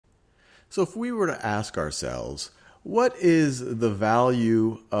So if we were to ask ourselves, what is the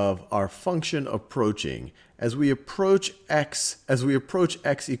value of our function approaching as we approach x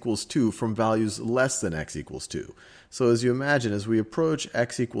equals 2 from values less than x equals 2? So as you imagine, as we approach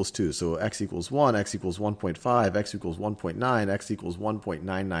x equals 2, so x equals 1, x equals 1.5, x equals 1.9, x equals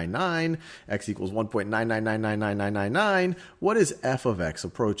 1.999, x equals 1.9999999, what is f of x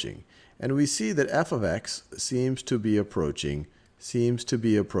approaching? And we see that f of x seems to be approaching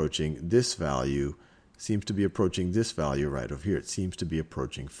this value right over here. It seems to be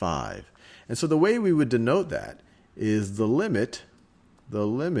approaching 5. And so the way we would denote that is the limit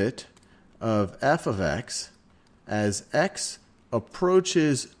of f of x as x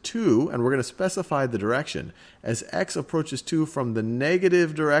approaches 2, and we're going to specify the direction, as x approaches 2 from the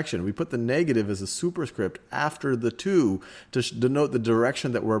negative direction. We put the negative as a superscript after the 2 to denote the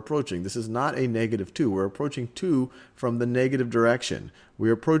direction that we're approaching. This is not a negative 2. We're approaching 2 from the negative direction.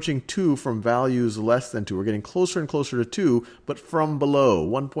 We're approaching 2 from values less than 2. We're getting closer and closer to 2, but from below,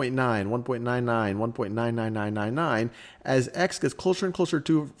 1.9, 1.99, 1.99999. As x gets closer and closer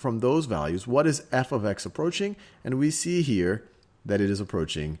to from those values, what is f of x approaching? And we see here that it is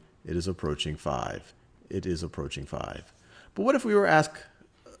approaching 5. It is approaching 5. But what if we were asked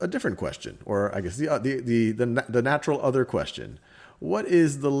a different question, or I guess the natural other question? What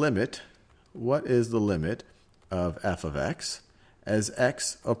is the limit of f of x as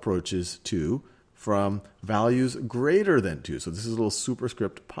x approaches 2 from values greater than 2? So this is a little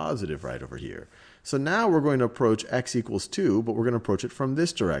superscript positive right over here. So now we're going to approach x equals 2, but we're going to approach it from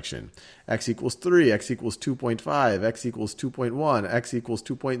this direction. X equals 3, x equals 2.5, x equals 2.1, x equals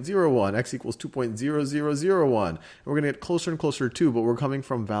 2.01, x equals 2.0001. And we're going to get closer and closer to 2, but we're coming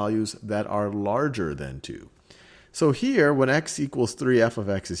from values that are larger than 2. So here, when x equals 3, f of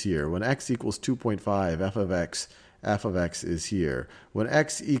x is here. When x equals 2.5, f of x is here. When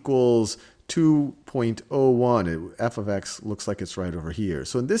x equals 2.01, f of x looks like it's right over here.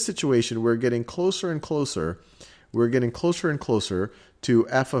 So in this situation, we're getting closer and closer. We're getting closer and closer to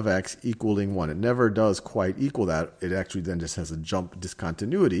f of x equaling 1. It never does quite equal that. It actually then just has a jump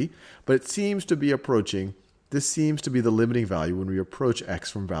discontinuity. But it seems to be approaching, this seems to be the limiting value when we approach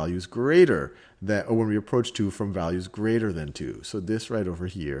x from values greater than, or when we approach 2 from values greater than 2. So this right over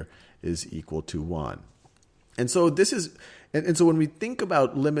here is equal to 1. And so this is, and so when we think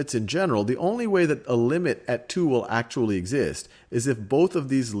about limits in general, the only way that a limit at 2 will actually exist is if both of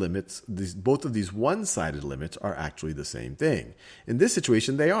these limits, both of these one-sided limits are actually the same thing. In this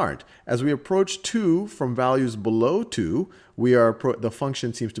situation, they aren't. As we approach 2 from values below 2, the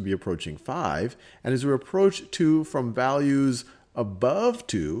function seems to be approaching 5. And as we approach 2 from values above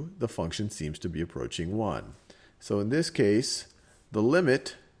 2, the function seems to be approaching 1. So in this case, the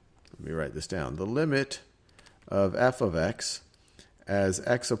limit, let me write this down, the limit of f of x as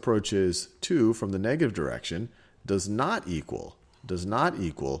x approaches 2 from the negative direction does not equal the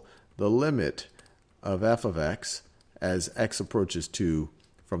limit of f of x as x approaches 2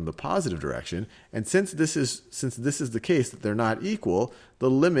 from the positive direction. And since this is the case that they're not equal, the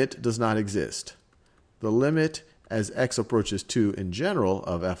limit does not exist. The limit as x approaches 2 in general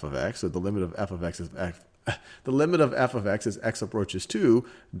of f of x, so the limit of f of x as x approaches 2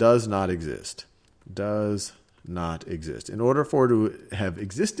 does not exist. In order for it to have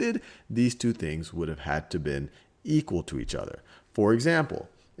existed, these two things would have had to been equal to each other. For example,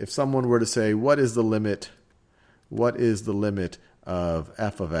 if someone were to say, what is the limit of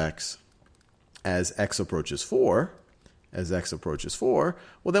f of x as x approaches 4?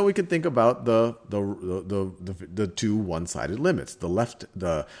 Well, then we could think about the two one-sided limits,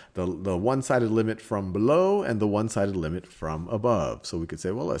 the one-sided limit from below and the one-sided limit from above. So we could say,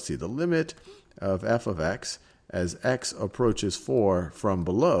 well, let's see, the limit of f of x as x approaches 4 from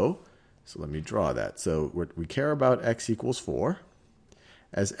below. So let me draw that. So we care about x equals 4.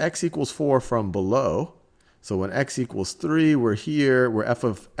 As x equals 4 from below, so when x equals 3, we're here, where f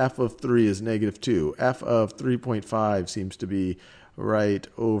of 3 is negative 2. F of 3.5 seems to be right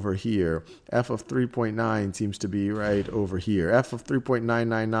over here. F of 3.9 seems to be right over here. F of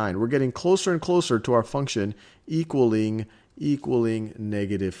 3.999. We're getting closer and closer to our function equaling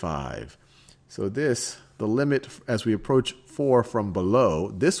negative 5. So this, the limit as we approach 4 from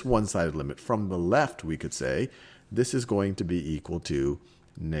below, this one-sided limit from the left, we could say, this is going to be equal to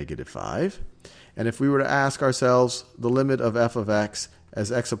negative 5. And if we were to ask ourselves the limit of f of x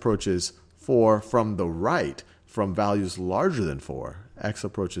as x approaches 4 from the right, from values larger than 4, x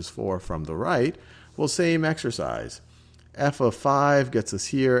approaches 4 from the right, well, same exercise. f of 5 gets us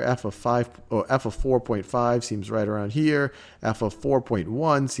here. F of 4.5 seems right around here. F of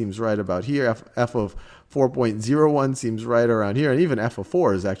 4.1 seems right about here. F of 4.01 seems right around here. And even f of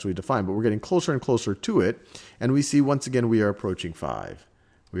 4 is actually defined, but we're getting closer and closer to it. And we see once again we are approaching 5.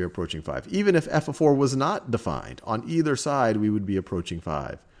 We are approaching 5. Even if f of 4 was not defined, on either side we would be approaching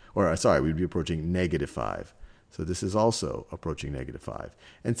 5. Or sorry, we would be approaching negative 5. So this is also approaching negative 5.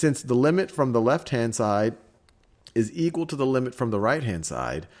 And since the limit from the left-hand side is equal to the limit from the right-hand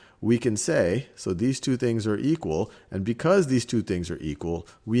side, we can say, so these two things are equal, and because these two things are equal,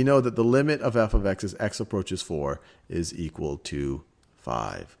 we know that the limit of f of x as x approaches 4 is equal to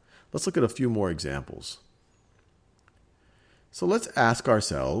 5. Let's look at a few more examples. So let's ask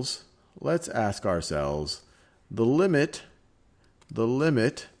ourselves the limit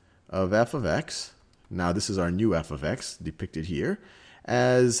of f of x, now this is our new f of x depicted here,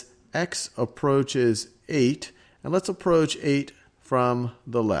 as x approaches 8, and let's approach 8 from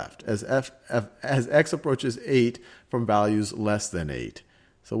the left, as x approaches 8 from values less than 8.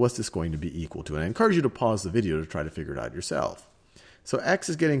 So what's this going to be equal to? And I encourage you to pause the video to try to figure it out yourself. So x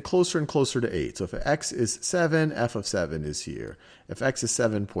is getting closer and closer to 8. So if x is 7, f of 7 is here. If x is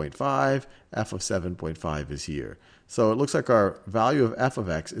 7.5, f of 7.5 is here. So it looks like our value of f of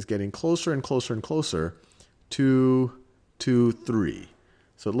x is getting closer and closer and closer to 3.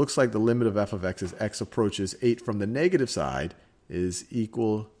 So it looks like the limit of f of x as x approaches 8 from the negative side is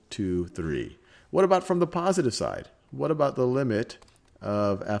equal to 3. What about from the positive side? What about the limit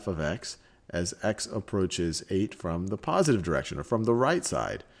of f of x as x approaches 8 from the positive direction, or from the right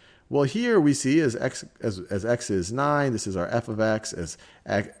side? Well, here we see as x is 9, this is our f of x. As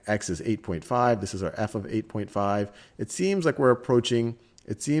x is 8.5, this is our f of 8.5. It seems like we're approaching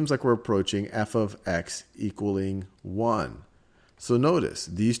f of x equaling 1. So notice,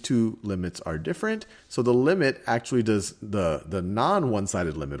 these two limits are different. So the limit actually does, the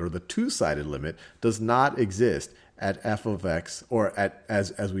non-one-sided limit, or the two-sided limit, does not exist at f of x, or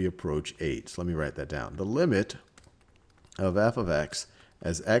as we approach 8. So let me write that down. The limit of f of x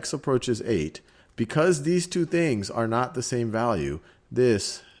as x approaches 8, because these two things are not the same value,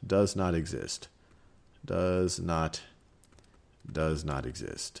 this does not exist. Does not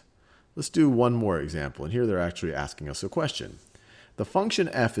exist. Let's do one more example. And here they're actually asking us a question. The function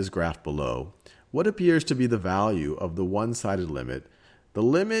f is graphed below. What appears to be the value of the one-sided limit? The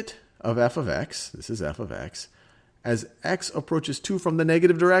limit of f of x, this is f of x, as x approaches 2 from the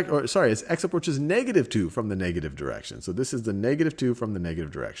negative direction, or sorry, as x approaches negative 2 from the negative direction. So this is the negative 2 from the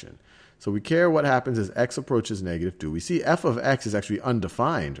negative direction. So we care what happens as x approaches negative 2. We see f of x is actually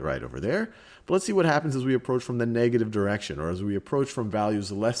undefined right over there. But let's see what happens as we approach from the negative direction, or as we approach from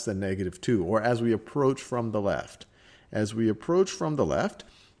values less than negative 2, or as we approach from the left. As we approach from the left,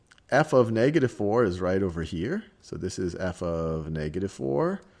 f of negative 4 is right over here. So this is f of negative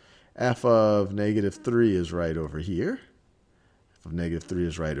 4. F of negative 3 is right over here. F of negative 3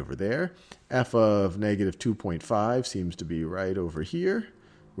 is right over there. F of negative 2.5 seems to be right over here.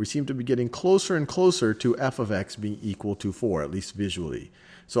 We seem to be getting closer and closer to f of x being equal to 4, at least visually.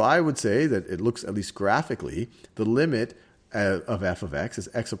 So I would say that it looks, at least graphically, the limit of f of x as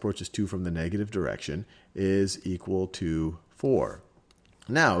x approaches 2 from the negative direction is equal to 4.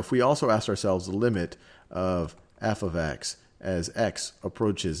 Now, if we also ask ourselves the limit of f of x as x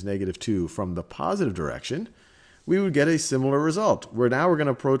approaches negative 2 from the positive direction, we would get a similar result. We're going to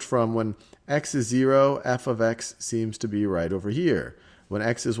approach from when x is 0, f of x seems to be right over here. When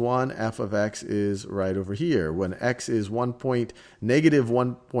x is 1, f of x is right over here. When x is negative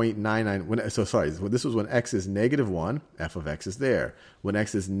 1.99, this was when x is negative 1, f of x is there. When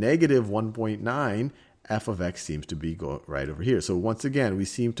x is negative 1.9, f of x seems to be right over here. So once again, we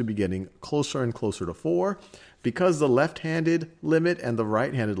seem to be getting closer and closer to 4. Because the left-handed limit and the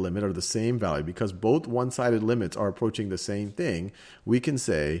right-handed limit are the same value, because both one-sided limits are approaching the same thing, we can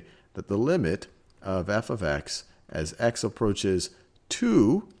say that the limit of f of x as x approaches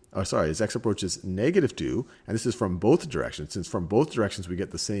as x approaches negative 2, and this is from both directions. Since from both directions we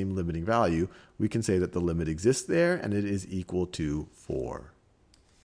get the same limiting value, we can say that the limit exists there and it is equal to 4.